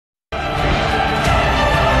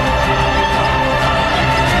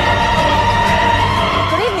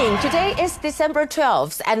December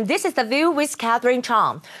 12th, and this is The View with Catherine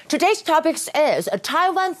Chang. Today's topic is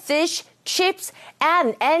Taiwan fish, chips,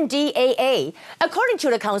 and NDAA. According to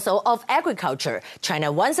the Council of Agriculture,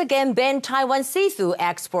 China once again banned Taiwan seafood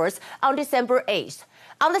exports on December 8th.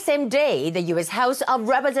 On the same day, the U.S. House of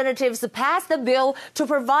Representatives passed the bill to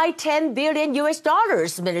provide $10 billion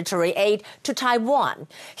military aid to Taiwan.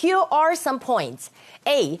 Here are some points.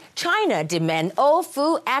 A. China demands all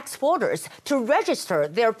food exporters to register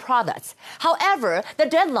their products. However, the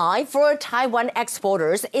deadline for Taiwan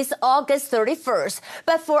exporters is August 31st,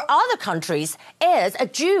 but for other countries, it's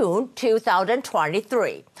June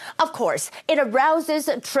 2023. Of course, it arouses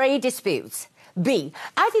trade disputes. B.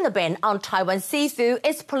 I think the ban on Taiwan seafood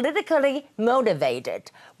is politically motivated.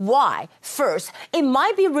 Why? First, it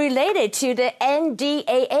might be related to the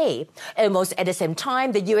NDAA. Almost at the same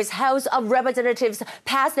time, the U.S. House of Representatives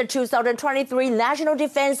passed the 2023 National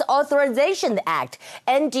Defense Authorization Act,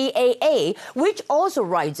 NDAA, which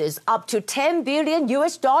authorizes up to $10 billion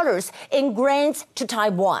in grants to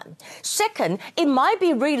Taiwan. Second, it might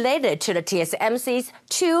be related to the TSMC's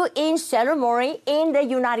 2-inch ceremony in the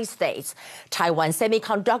United States. Taiwan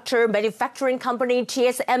Semiconductor Manufacturing Company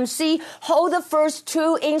TSMC held the first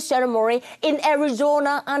 2-inch ceremony in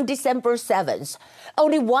Arizona on December 7th,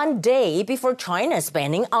 only one day before China's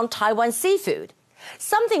banning on Taiwan seafood.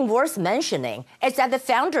 Something worth mentioning is that the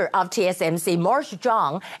founder of TSMC, Morris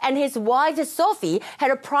Chang, and his wife, Sophie,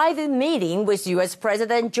 had a private meeting with U.S.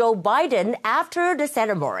 President Joe Biden after the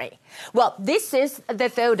ceremony. Well, this is the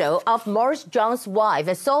photo of Morris Chang's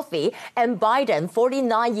wife, Sophie, and Biden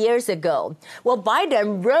 49 years ago. Well,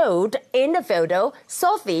 Biden wrote in the photo,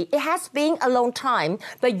 "Sophie, it has been a long time,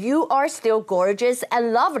 but you are still gorgeous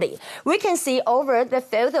and lovely." We can see over the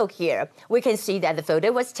photo here. We can see that the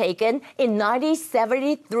photo was taken in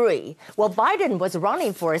 1973. Well, Biden was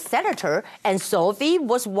running for a senator, and Sophie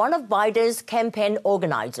was one of Biden's campaign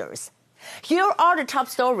organizers. Here are the top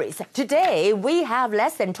stories. Today, we have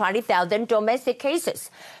less than 20,000 domestic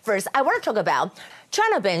cases. First, I want to talk about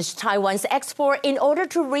China bans Taiwan's export in order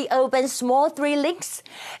to reopen small three links.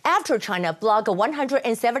 After China blocked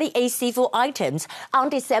 178 seafood items on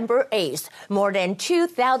December 8th, more than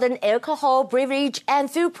 2,000 alcohol, beverage, and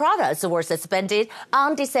food products were suspended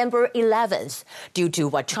on December 11th due to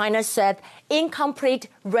what China said incomplete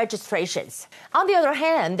registrations. On the other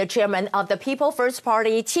hand, the chairman of the People First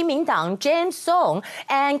Party, Kuomintang, James Song,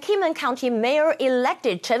 and Kinmen County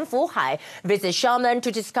Mayor-elected Chen Fuhai visit Xiamen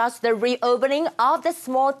to discuss the reopening of the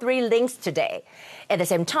small three links today. At the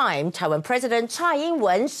same time, Taiwan President Tsai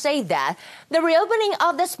Ing-wen said that the reopening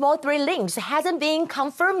of the small three links hasn't been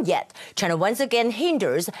confirmed yet. China once again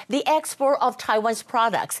hinders the export of Taiwan's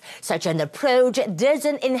products. Such an approach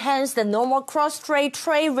doesn't enhance the normal cross-strait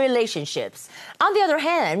trade relationships. On the other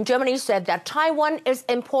hand, Germany said that Taiwan is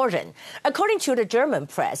important. According to the German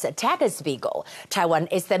press, Tagesspiegel, Taiwan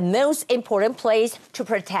is the most important place to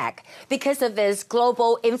protect because of its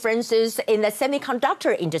global influences in the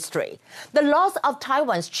semiconductor industry. The loss of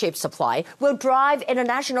Taiwan's chip supply will drive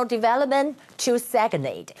international development to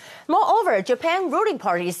stagnate. Moreover, Japan ruling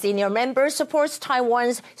party senior member supports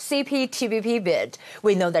Taiwan's CPTPP bid.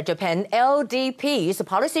 We know that Japan LDP's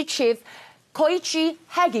policy chief Koichi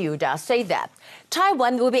Hagiuda said that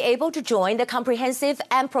Taiwan will be able to join the Comprehensive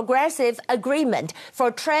and Progressive Agreement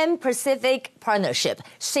for Trans-Pacific Partnership,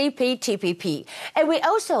 CPTPP. And we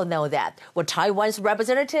also know that Taiwan's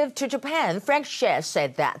representative to Japan, Frank Sheh,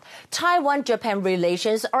 said that Taiwan-Japan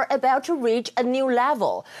relations are about to reach a new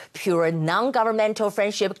level. Pure non-governmental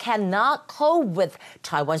friendship cannot cope with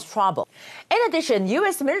Taiwan's trouble. In addition,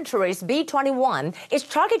 U.S. military's B-21 is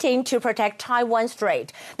targeting to protect Taiwan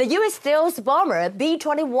Strait. The U.S. stealth bomber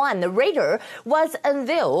B-21 Raider was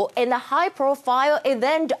unveiled in a high-profile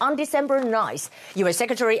event on December 9th. U.S.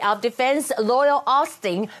 Secretary of Defense Lloyd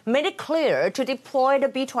Austin made it clear to deploy the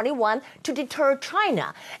B-21 to deter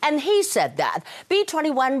China, and he said that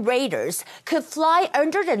B-21 Raiders could fly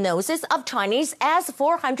under the noses of Chinese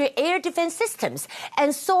S-400 air defense systems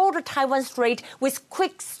and soar the Taiwan Strait with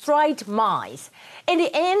quick-strike mines. In the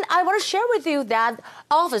end, I want to share with you that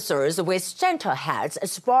officers with Santa hats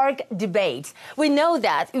spark debates. We know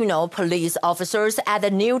that, police officers at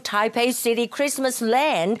the new Taipei City Christmas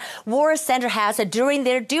Land wore Santa hats during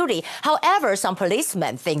their duty. However, some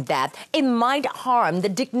policemen think that it might harm the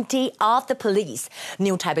dignity of the police.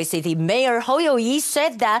 New Taipei City Mayor Hou You-yi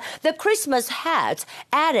said that the Christmas hats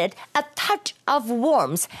added a touch of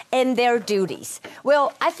warmth in their duties.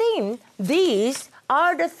 Well, I think these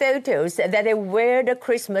are the photos that they wear the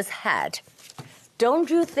Christmas hat. Don't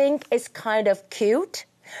you think it's kind of cute?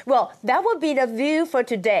 Well, that would be the view for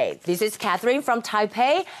today. This is Catherine from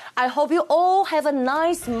Taipei. I hope you all have a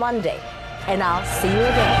nice Monday. and I'll see you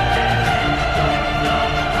again.